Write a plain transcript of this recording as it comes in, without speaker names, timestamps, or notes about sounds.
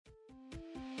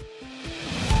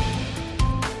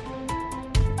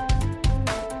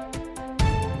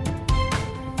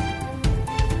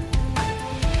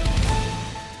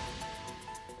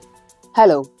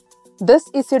Hello, this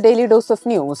is your daily dose of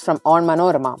news from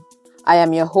Onmanorama. I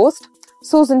am your host,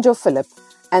 Susan Jo Philip,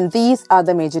 and these are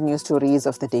the major news stories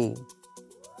of the day.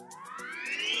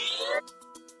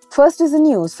 First is the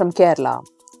news from Kerala.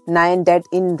 9 dead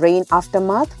in rain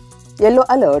aftermath, yellow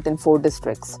alert in 4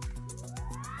 districts.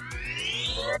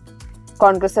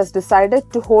 Congress has decided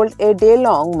to hold a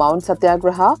day-long Mount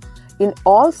Satyagraha in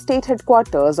all state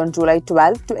headquarters on July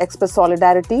 12 to express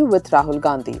solidarity with Rahul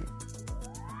Gandhi.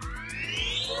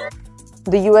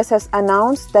 The US has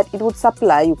announced that it would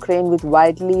supply Ukraine with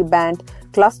widely banned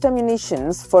cluster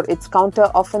munitions for its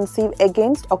counter-offensive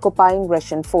against occupying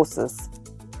Russian forces.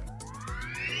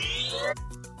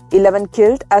 11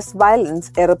 killed as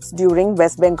violence erupts during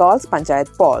West Bengal's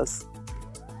Panchayat polls.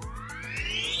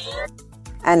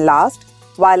 And last,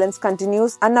 violence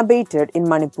continues unabated in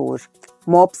Manipur.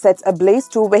 Mob sets ablaze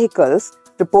 2 vehicles.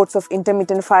 Reports of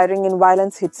intermittent firing and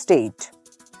violence hit state.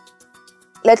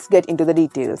 Let's get into the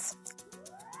details.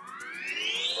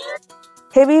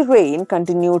 Heavy rain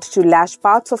continued to lash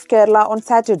parts of Kerala on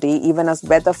Saturday, even as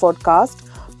weather forecast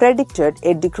predicted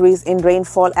a decrease in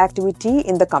rainfall activity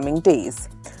in the coming days.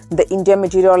 The India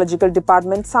Meteorological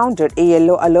Department sounded a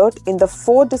yellow alert in the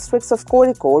 4 districts of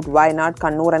Kozhikode, Wayanad,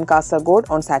 Kannur and Kasaragod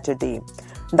on Saturday.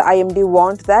 The IMD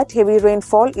warned that heavy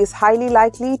rainfall is highly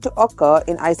likely to occur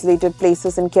in isolated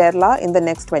places in Kerala in the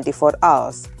next 24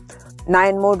 hours.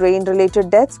 9 more rain-related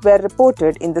deaths were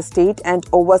reported in the state and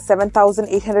over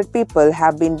 7,800 people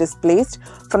have been displaced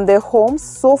from their homes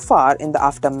so far in the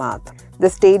aftermath. The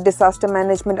State Disaster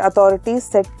Management Authority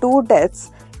said 2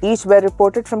 deaths each were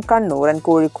reported from Kannur and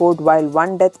Kozhikode, while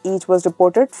 1 death each was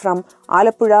reported from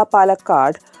Alappuzha,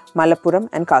 Palakkad, Malappuram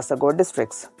and Kasaragod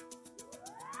districts.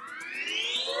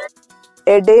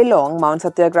 A day-long Mount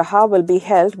Satyagraha will be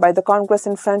held by the Congress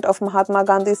in front of Mahatma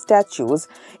Gandhi's statues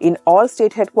in all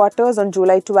state headquarters on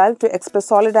July 12 to express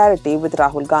solidarity with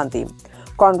Rahul Gandhi.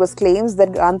 Congress claims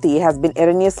that Gandhi has been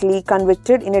erroneously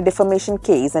convicted in a defamation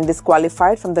case and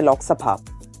disqualified from the Lok Sabha.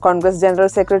 Congress General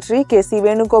Secretary K.C.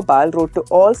 Venugopal wrote to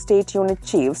all state unit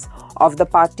chiefs of the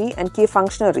party and key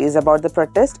functionaries about the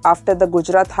protest after the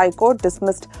Gujarat High Court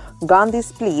dismissed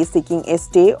Gandhi's plea seeking a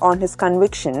stay on his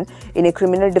conviction in a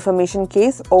criminal defamation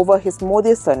case over his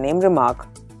Modi surname remark.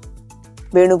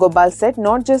 Venugopal said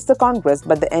not just the Congress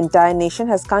but the entire nation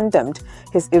has condemned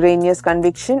his erroneous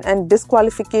conviction and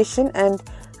disqualification and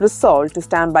resolved to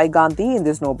stand by Gandhi in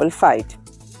this noble fight.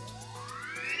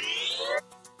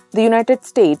 The United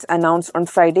States announced on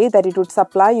Friday that it would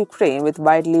supply Ukraine with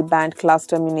widely banned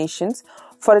cluster munitions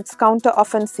for its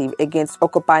counter-offensive against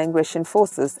occupying Russian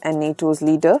forces, and NATO's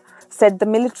leader said the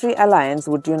military alliance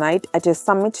would unite at a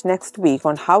summit next week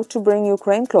on how to bring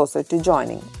Ukraine closer to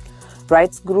joining.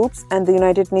 Rights groups and the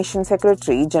United Nations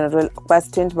Secretary General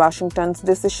questioned Washington's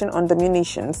decision on the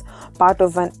munitions, part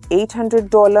of an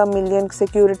 $800 million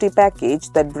security package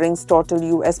that brings total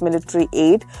U.S. military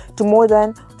aid to more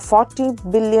than $40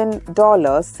 billion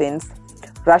since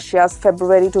Russia's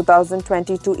February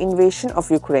 2022 invasion of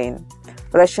Ukraine.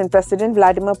 Russian President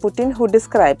Vladimir Putin, who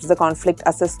describes the conflict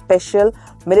as a special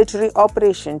military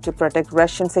operation to protect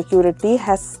Russian security,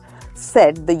 has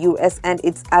said the US and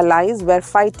its allies were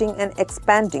fighting an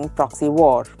expanding proxy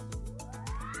war.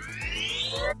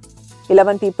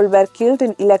 11 people were killed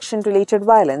in election-related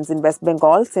violence in West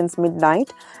Bengal since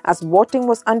midnight as voting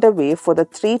was underway for the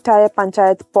 3-tier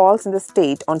Panchayat polls in the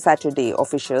state on Saturday,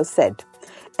 officials said.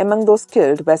 Among those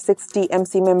killed were 6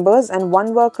 TMC members and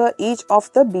 1 worker each of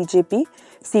the BJP,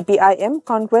 CPIM,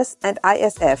 Congress and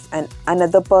ISF, and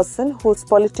another person whose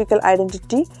political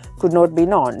identity could not be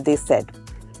known, they said.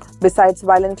 Besides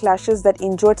violent clashes that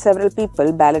injured several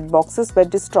people, ballot boxes were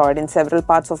destroyed in several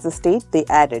parts of the state, they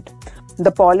added.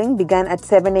 The polling began at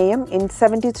 7 a.m. in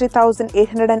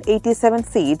 73,887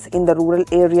 seats in the rural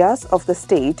areas of the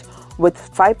state, with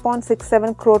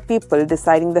 5.67 crore people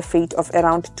deciding the fate of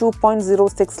around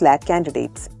 2.06 lakh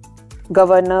candidates.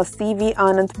 Governor C.V.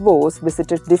 Anand Bose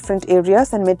visited different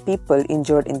areas and met people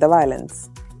injured in the violence.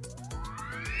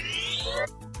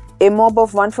 A mob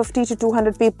of 150 to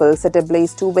 200 people set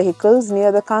ablaze 2 vehicles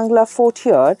near the Kangla fort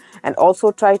here and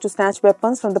also tried to snatch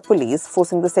weapons from the police,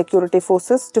 forcing the security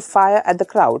forces to fire at the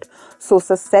crowd,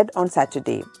 sources said on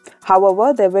Saturday.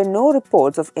 However, there were no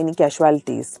reports of any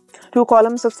casualties. 2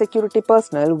 columns of security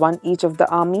personnel, 1 each of the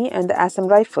Army and the Assam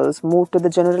Rifles, moved to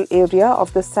the general area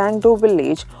of the Sangdo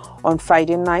village on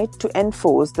Friday night to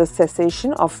enforce the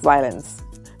cessation of violence.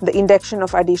 The induction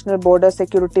of additional border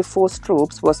security force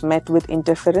troops was met with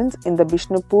interference in the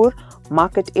Bishnupur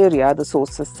market area, the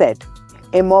sources said.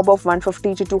 A mob of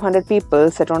 150 to 200 people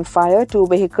set on fire 2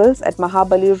 vehicles at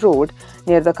Mahabali Road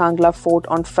near the Kangla fort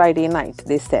on Friday night,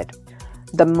 they said.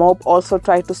 The mob also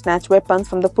tried to snatch weapons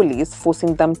from the police,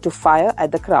 forcing them to fire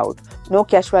at the crowd. No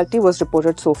casualty was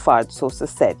reported so far, sources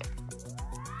said.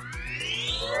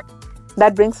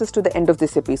 That brings us to the end of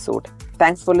this episode.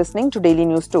 Thanks for listening to Daily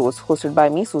News Tours, hosted by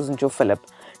me, Susan Jo Philip.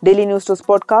 Daily News Tours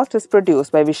podcast is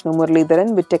produced by Vishnu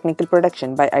Muralidharan with technical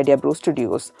production by Idea Bro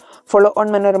Studios. Follow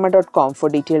onmanorama.com for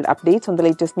detailed updates on the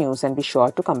latest news and be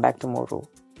sure to come back tomorrow.